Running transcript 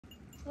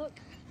Look.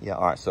 Yeah,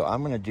 all right, so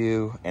I'm gonna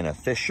do an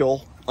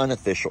official,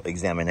 unofficial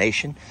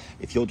examination.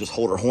 If you'll just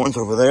hold her horns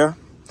over there,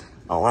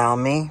 allow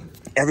me.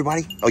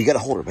 Everybody, oh, you gotta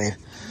hold her, babe.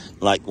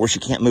 Like where she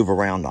can't move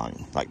around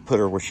on. Like put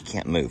her where she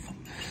can't move.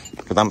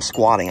 Because I'm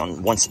squatting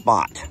on one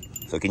spot.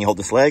 So can you hold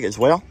this leg as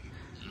well?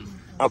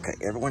 Okay,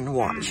 everyone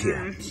watch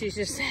here. She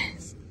just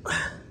says.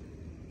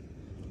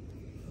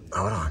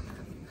 Hold on.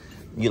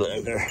 You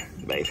look there,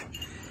 babe.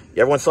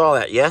 Everyone saw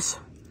that, yes?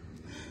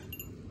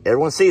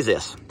 Everyone sees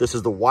this. This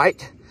is the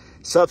white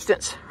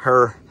substance.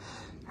 Her,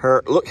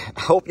 look, I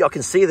hope y'all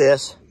can see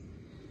this.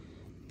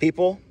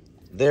 People,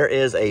 there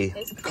is a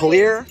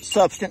clear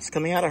substance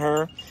coming out of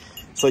her.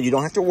 So you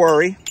don't have to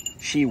worry.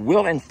 She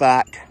will, in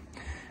fact,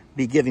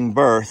 be giving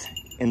birth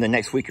in the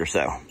next week or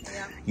so.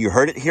 Yeah. You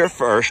heard it here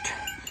first.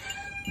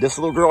 This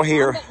little girl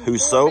here,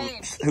 who's so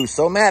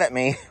mad at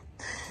me,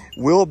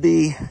 will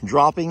be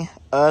dropping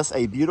us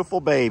a beautiful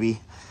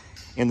baby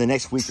in the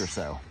next week or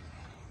so.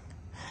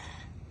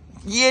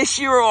 Yes,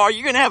 you are.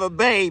 You're going to have a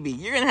baby.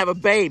 You're going to have a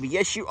baby.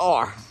 Yes, you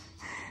are.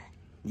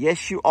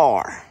 Yes, you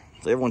are.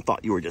 So everyone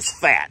thought you were just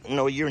fat.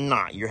 No, you're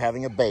not. You're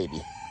having a baby.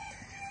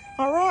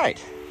 All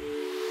right.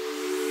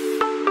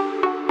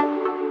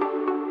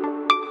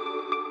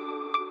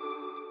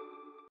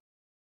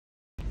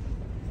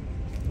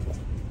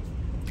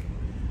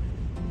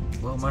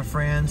 Well, my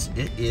friends,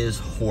 it is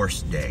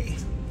horse day.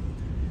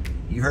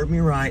 You heard me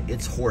right,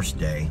 it's horse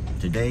day.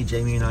 Today,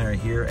 Jamie and I are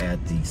here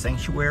at the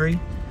sanctuary,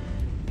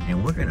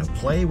 and we're gonna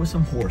play with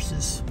some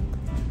horses.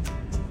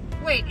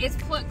 Wait, it's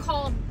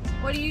called,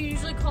 what do you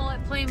usually call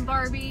it? Playing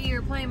Barbie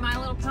or playing My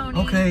Little Pony?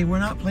 Okay, we're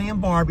not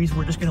playing Barbies,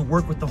 we're just gonna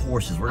work with the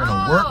horses. We're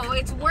gonna work. Oh,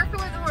 it's working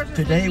with the horses.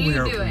 Today we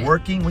are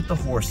working with the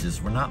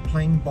horses. We're not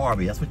playing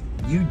Barbie. That's what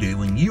you do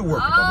when you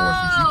work with the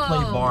horses. You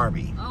play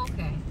Barbie.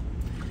 Okay.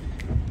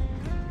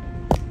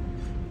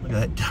 Look at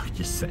that duck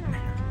just sitting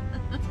there.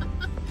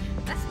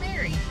 That's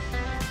Mary.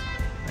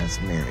 That's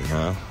Mary,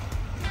 huh?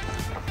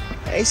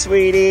 Hey,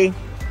 sweetie.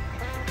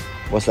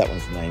 What's that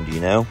one's name? Do you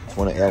know? It's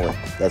one of Ellen.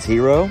 That's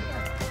Hero?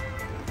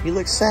 He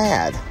looks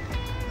sad.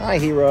 Hi,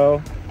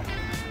 Hero.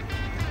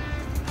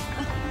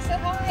 Say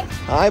hi.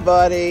 Hi,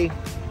 buddy.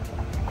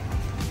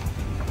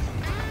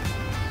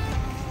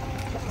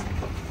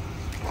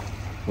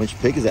 Which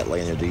pig is that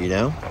laying there? Do you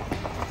know?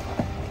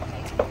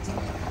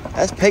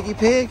 That's Peggy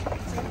Pig?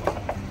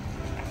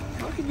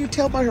 How can you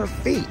tell by her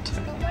feet?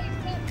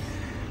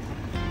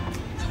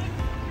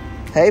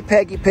 Hey,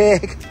 Peggy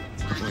Pig.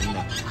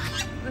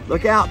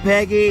 Look out,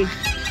 Peggy.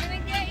 They're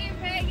gonna get you,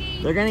 Peggy.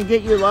 They're gonna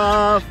get you,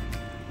 love.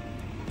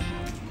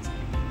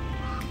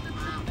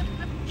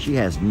 She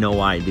has no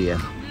idea.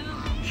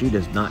 She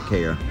does not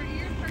care.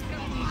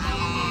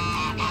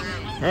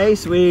 Hey,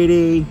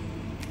 sweetie.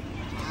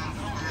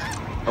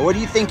 Oh, what do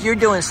you think you're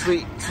doing,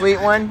 sweet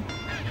one?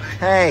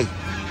 Hey,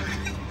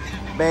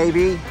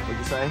 baby. What'd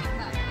you say?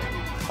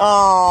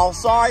 Oh,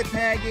 sorry,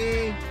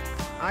 Peggy.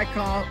 I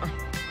call.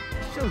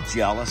 So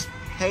jealous.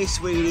 Hey,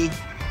 sweetie.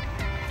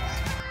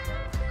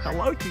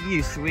 Hello to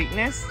you,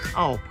 sweetness.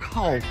 Oh,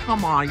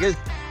 come on.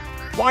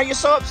 Why are you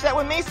so upset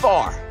with me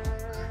for?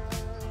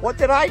 What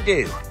did I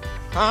do?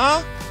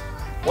 Huh?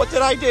 What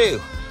did I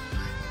do?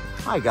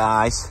 Hi,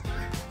 guys.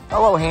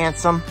 Hello,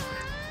 handsome.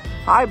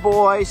 Hi,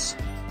 boys.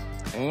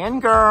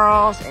 And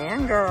girls,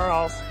 and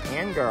girls,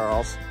 and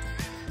girls.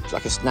 It's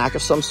like a snack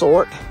of some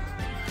sort.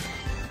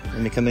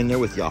 Let me come in there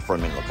with y'all for a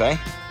minute, okay?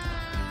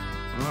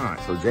 All right,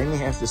 so Jamie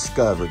has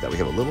discovered that we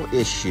have a little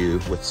issue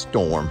with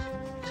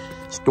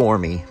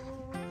Stormy.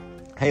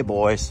 Hey,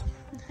 boys.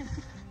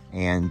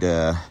 And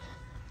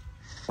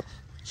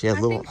she has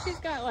a little... I think she's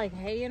got like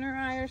hay in her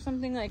eye or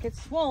something. Like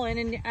it's swollen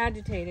and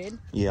agitated.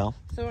 Yeah.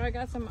 So I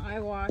got some eye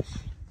wash.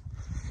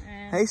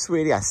 And hey,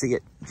 sweetie, I see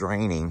it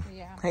draining.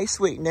 Yeah. Hey,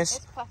 sweetness.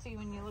 It's puffy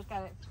when you look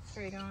at it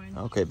straight on.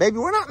 Okay, baby,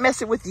 we're not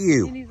messing with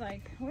you. And he's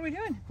like, what are we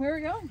doing? Where are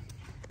we going?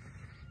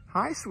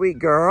 Hi, sweet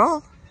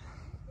girl.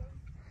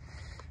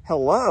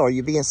 Hello, are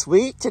you being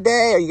sweet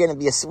today? Are you going to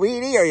be a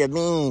sweetie or a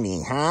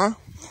meanie, huh?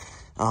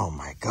 Oh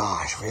my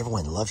gosh,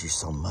 everyone loves you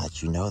so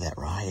much. You know that,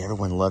 right?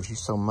 Everyone loves you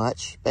so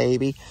much,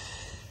 baby.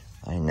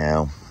 I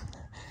know.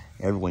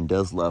 Everyone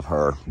does love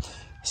her.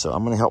 So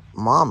I'm going to help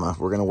Mama.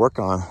 We're going to work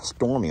on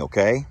Stormy,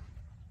 okay?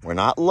 We're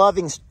not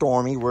loving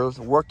Stormy. We're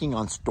working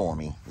on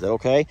Stormy. Is that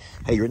okay?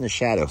 Hey, you're in the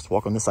shadows.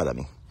 Walk on this side of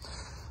me.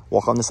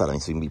 Walk on this side of me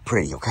so you can be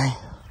pretty, okay?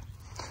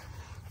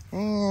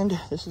 And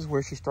this is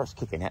where she starts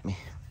kicking at me.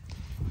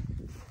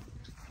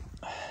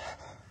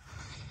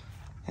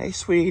 Hey,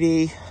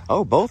 sweetie.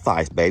 Oh, both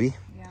eyes, baby.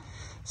 Yeah.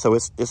 So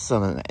it's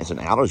an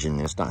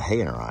allergen. It's not hay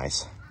in her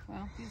eyes.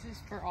 Well, this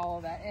is for all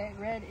of that.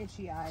 Red,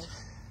 itchy eyes.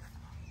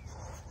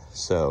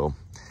 So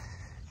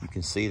you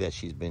can see that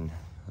she's been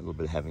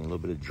having a little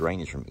bit of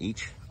drainage from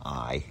each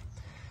eye.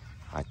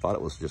 I thought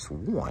it was just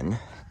one,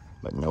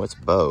 but no, it's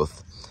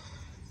both.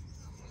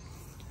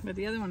 But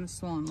the other one is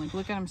swollen. Like,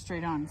 look at him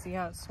straight on. See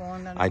how it's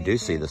swollen underneath? I do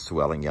see the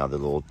swelling, yeah, the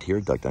little tear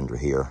duct under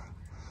here.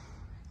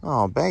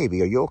 Oh,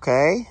 baby, are you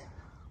okay?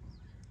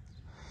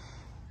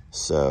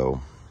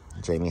 So,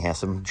 Jamie has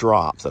some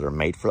drops that are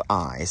made for the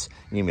eyes.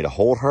 You need me to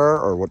hold her,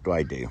 or what do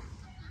I do?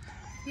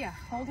 Yeah,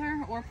 hold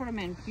her or put them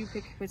in. You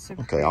pick which.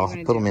 Okay, I'll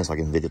put them in so I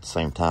can video at the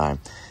same time.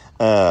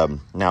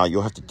 Now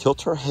you'll have to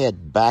tilt her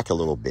head back a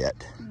little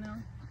bit.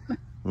 No.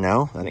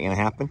 No, that ain't gonna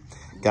happen.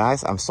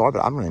 Guys, I'm sorry,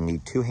 but I'm gonna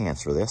need 2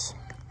 hands for this.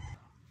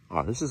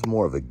 Oh, this is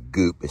more of a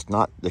goop. It's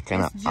not the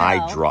kind of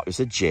eye drop.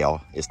 It's a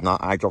gel. It's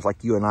not eye drops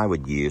like you and I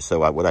would use. So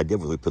what I did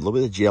was we put a little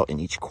bit of gel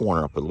in each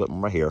corner. I put a little bit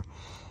more right here.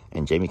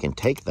 And Jamie can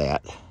take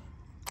that.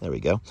 There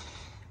we go.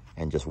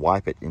 And just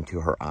wipe it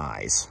into her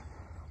eyes.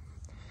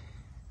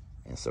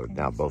 And so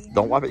now both,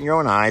 don't wipe it in your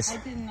own eyes. I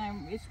didn't,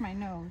 I itched my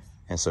nose.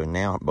 And so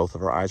now both of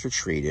her eyes are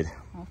treated.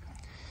 Okay.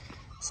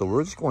 So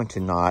we're just going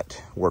to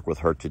not work with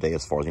her today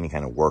as far as any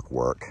kind of work.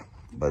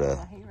 But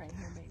right here,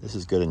 baby. This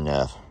is good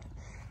enough.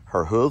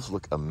 Her hooves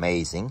look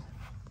amazing.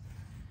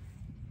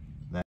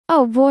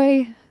 Oh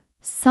boy,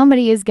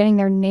 somebody is getting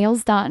their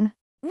nails done.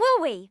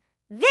 Wooey,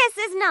 this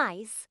is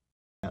nice.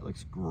 That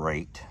looks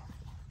great.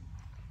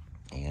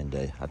 And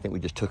I think we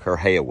just took her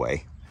hay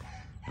away.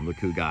 And look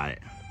who got it.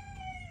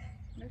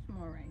 There's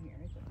more right here.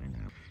 I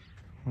know.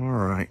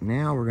 All right,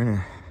 now we're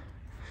gonna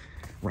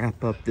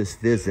wrap up this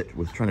visit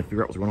with trying to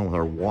figure out what's going on with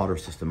our water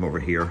system over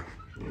here.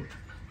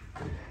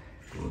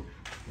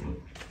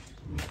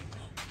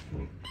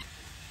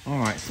 All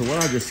right, so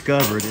what I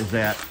discovered is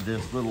that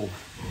this little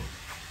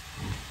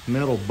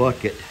metal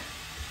bucket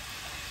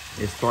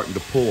is starting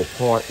to pull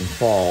apart and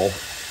fall.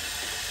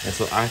 And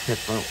so I have to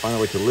find a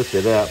way to lift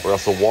it up, or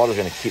else the water's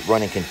gonna keep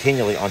running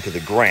continually onto the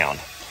ground.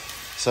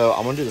 So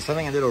I'm gonna do the same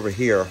thing I did over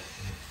here.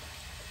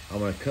 I'm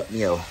gonna cut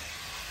me a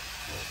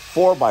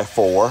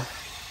 4x4.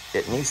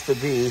 It needs to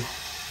be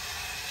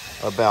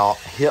about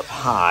hip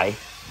high.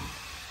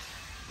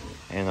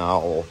 And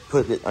I'll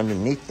put it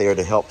underneath there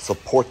to help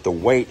support the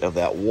weight of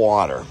that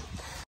water.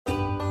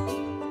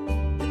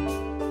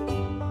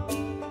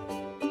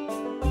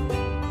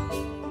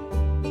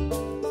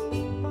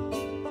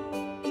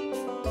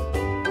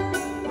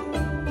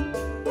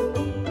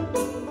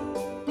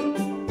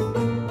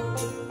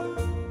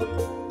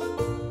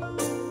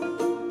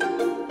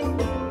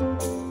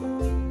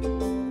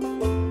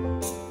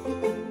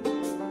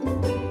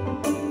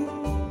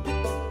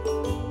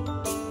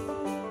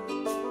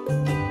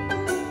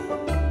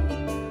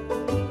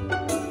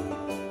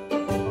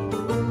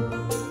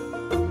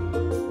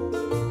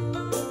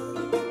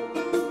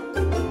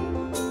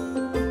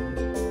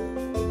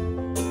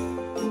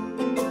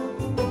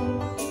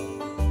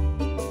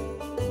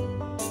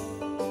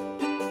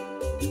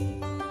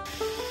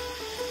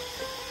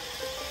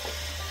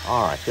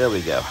 All right, there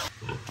we go.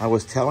 I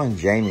was telling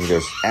Jamie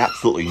there's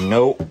absolutely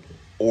no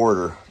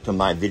order to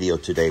my video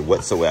today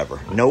whatsoever.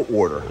 No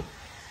order.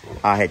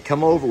 I had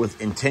come over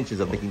with intentions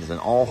of making this an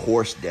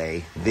all-horse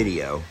day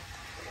video.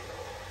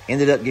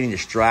 Ended up getting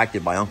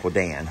distracted by Uncle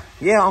Dan.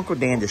 Yeah, Uncle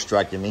Dan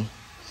distracted me.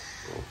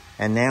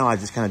 And now I've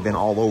just kind of been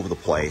all over the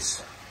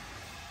place.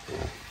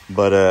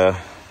 But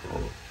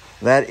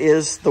that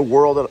is the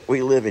world that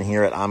we live in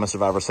here at I'm a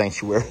Survivor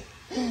Sanctuary.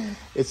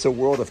 It's a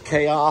world of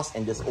chaos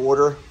and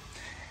disorder.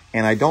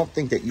 And I don't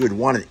think that you would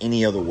want it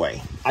any other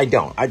way. I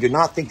don't. I do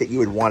not think that you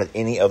would want it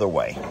any other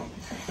way.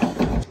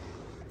 And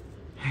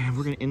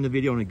we're going to end the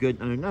video on a good...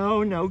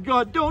 No,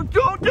 God, don't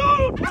do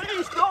it.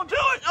 Please don't do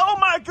it. Oh,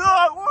 my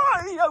God.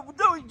 Why?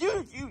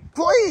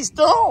 Please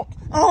don't.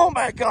 Oh,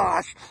 my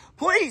gosh.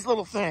 Please,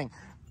 little thing.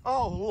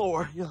 Oh,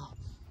 Lord.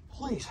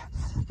 Please.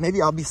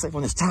 Maybe I'll be safe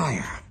on this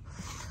tire.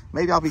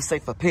 Maybe I'll be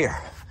safe up here.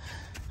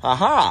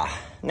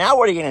 Aha. Now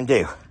what are you going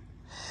to do?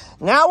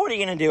 Now what are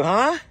you going to do,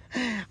 huh?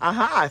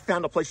 Aha, I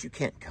found a place you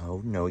can't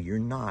go. No, you're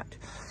not.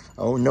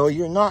 Oh, no,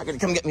 you're not going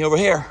to come get me over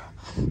here.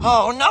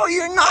 Oh, no,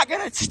 you're not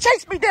going to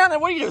chase me down.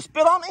 And what do you do,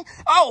 spit on me?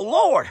 Oh,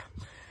 Lord.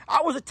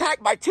 I was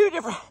attacked by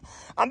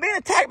I'm being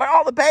attacked by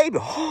all the baby.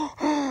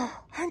 Oh,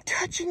 I'm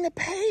touching the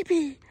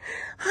baby.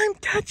 I'm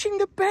touching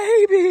the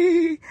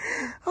baby.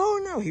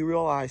 Oh, no, he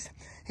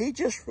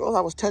just realized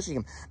I was touching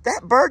him.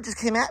 That bird just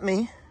came at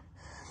me.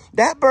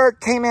 That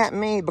bird came at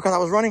me because I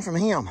was running from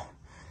him.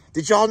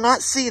 Did y'all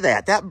not see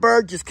that? That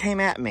bird just came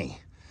at me.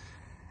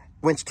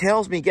 Which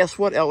tells me, guess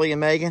what, Ellie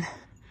and Megan?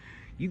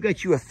 You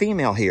got you a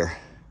female here.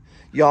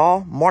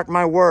 Y'all, mark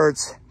my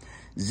words.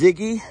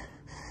 Ziggy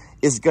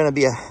is going to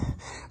be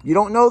you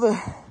don't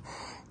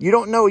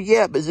know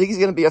yet, but Ziggy's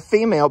going to be a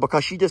female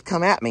because she just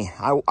come at me.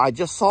 I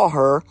just saw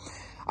her.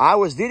 I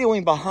was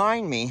videoing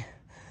behind me,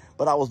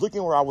 but I was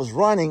looking where I was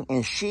running,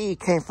 and she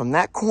came from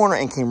that corner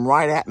and came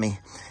right at me.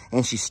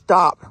 And she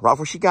stopped right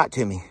before she got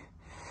to me.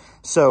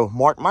 So,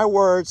 mark my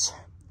words,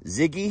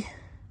 Ziggy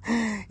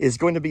is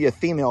going to be a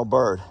female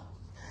bird.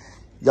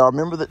 Y'all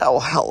remember that? Oh,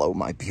 hello,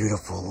 my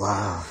beautiful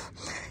love.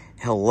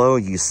 Hello,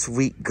 you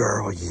sweet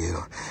girl, you.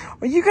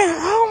 Are you gonna,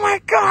 oh my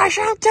gosh,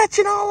 I'm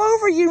touching all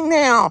over you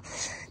now.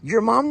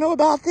 Your mom know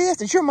about this?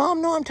 Does your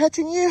mom know I'm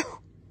touching you?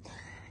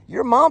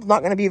 Your mom's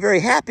not gonna be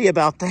very happy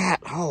about that.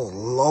 Oh,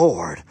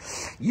 Lord.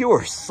 You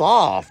are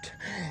soft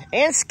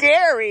and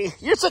scary.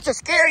 You're such a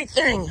scary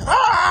thing.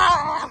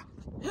 Ah!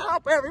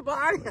 Help,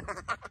 everybody.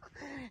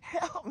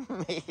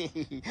 Help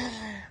me.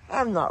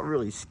 I'm not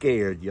really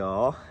scared,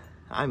 y'all.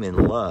 I'm in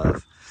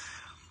love.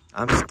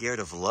 I'm scared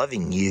of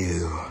loving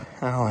you.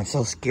 Oh, I'm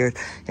so scared.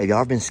 Have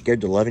y'all been scared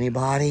to love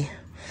anybody?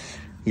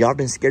 Y'all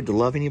been scared to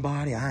love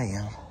anybody? I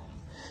am.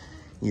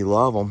 You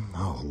love them.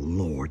 Oh,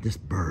 Lord, this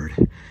bird.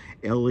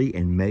 Ellie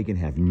and Megan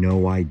have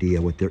no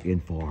idea what they're in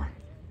for.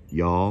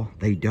 Y'all,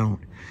 they don't.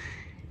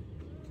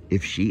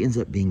 If she ends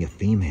up being a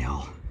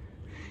female,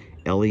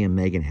 Ellie and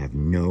Megan have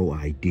no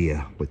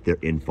idea what they're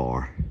in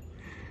for.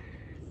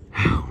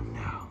 Oh,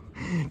 no.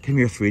 Come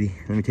here, sweetie.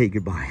 Let me tell you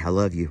goodbye. I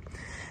love you.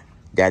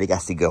 Daddy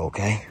got to go,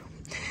 okay?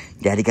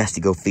 Daddy got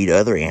to go feed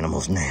other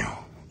animals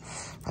now.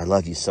 I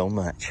love you so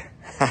much.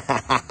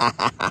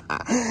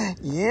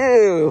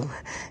 You,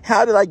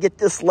 how did I get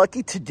this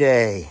lucky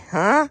today,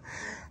 huh?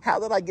 How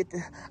did I get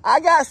this? I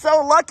got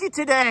so lucky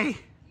today.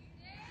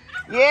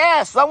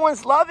 Yeah,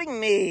 someone's loving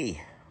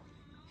me.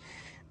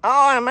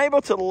 Oh, I'm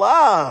able to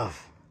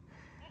love.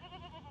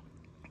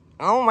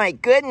 Oh my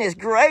goodness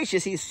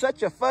gracious, he's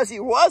such a fuzzy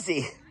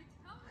wuzzy.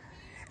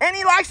 And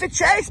he likes to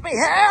chase me.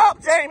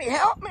 Help, Jamie,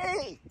 help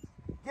me.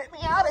 Get me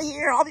out of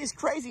here. All these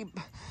crazy...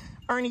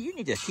 Ernie, you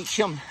need to teach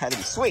him how to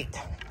be sweet.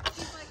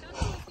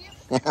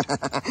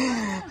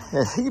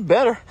 He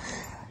better.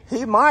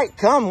 He might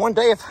come one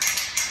day if...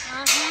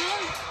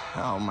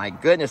 Oh my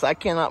goodness, I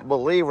cannot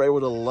believe we're able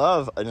to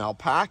love an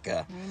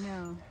alpaca. I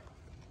know.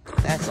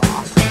 That's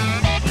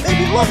awesome.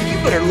 Baby, love, you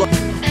better look.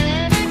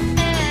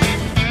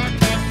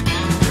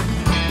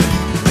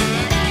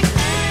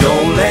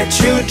 Don't let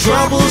your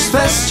troubles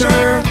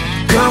fester.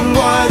 Come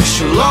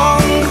watch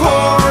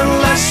Longhorn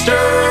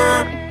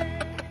Lester.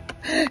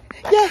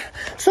 Yeah,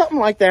 something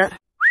like that.